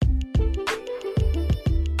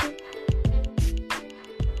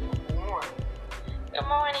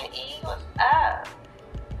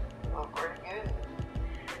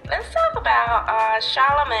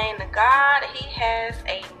Charlamagne the God, he has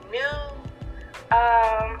a new,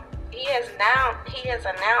 he has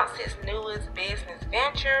announced his newest business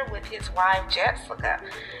venture with his wife Jessica.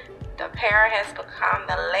 The pair has become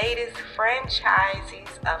the latest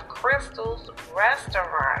franchisees of Crystal's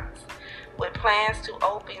restaurants, with plans to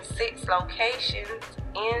open 6 locations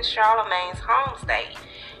in Charlamagne's home state,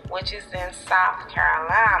 which is in South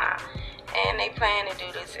Carolina. And they plan to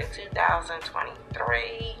do this in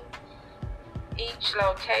 2023. Each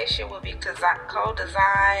location will be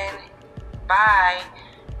co-designed by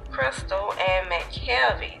Crystal and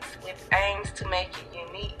McKelvey's, with aims to make it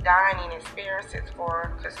unique dining experiences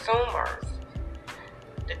for consumers.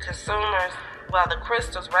 The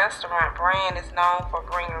Crystal's restaurant brand is known for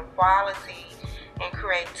bringing quality and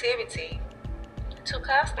creativity to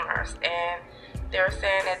customers, and they're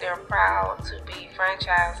saying that they're proud to be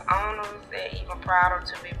franchise owners. They're even prouder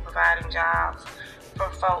to be providing jobs for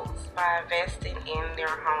folks by investing in their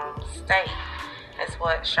home state. That's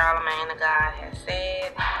what Charlamagne the God has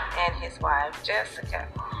said, and his wife Jessica.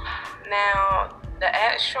 Now, the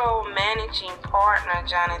actual managing partner,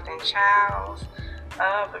 Jonathan Childs,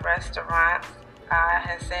 of the restaurants,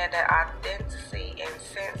 has said that authenticity and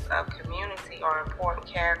sense of community are important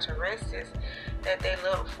characteristics that they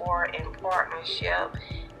look for in partnership,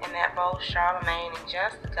 and that both Charlamagne and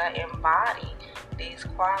Jessica embody these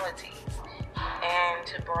qualities, and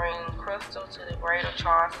to bring Crystal to the greater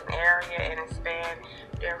Charleston area and expand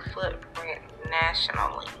their footprint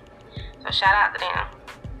nationally. So shout out to them.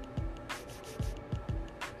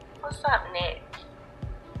 What's up next?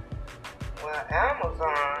 Well,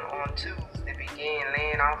 Amazon on Tuesday began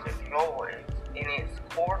laying off employees in its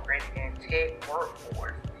corporate and tech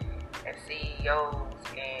workforce as CEOs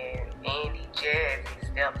and Andy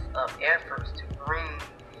Jassy steps up efforts to bring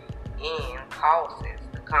in costs.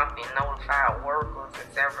 The company notified workers in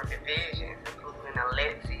several divisions, including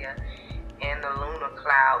Alexia and the Luna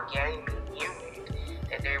Cloud gaming unit,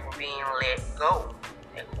 that they were being let go.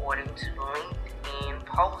 According to LinkedIn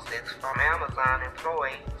posts from Amazon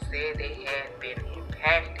employees, said they had been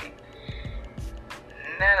impacted.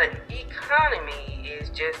 Now the economy is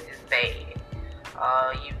just as bad.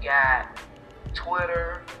 You got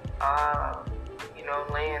Twitter,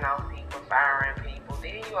 laying off people, firing people.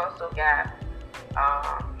 Then you also got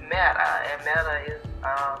Meta, and Meta is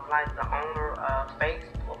like the owner of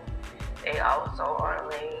Facebook. They also are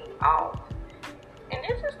laying off. And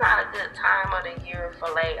this is not a good time of the year for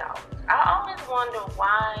layoffs. I always wonder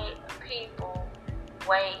why people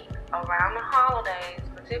wait around the holidays,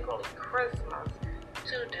 particularly Christmas,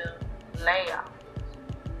 to do layoffs.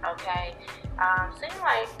 Okay? Seems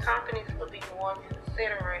like companies would be more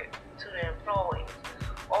considerate to their employees,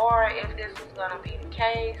 or if this is going to be the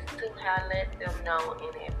case, to have let them know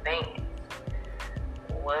in advance.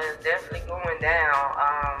 Was definitely going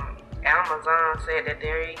down. Amazon said that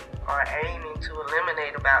they are aiming to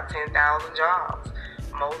eliminate about 10,000 jobs,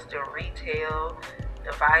 most in retail,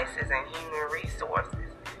 devices, and human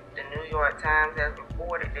resources. The New York Times has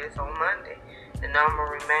reported this on Monday. The number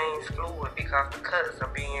remains fluid because the cuts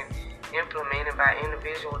are being implemented by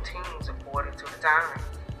individual teams, according to the Times.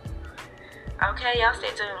 Okay, y'all stay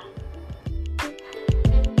tuned.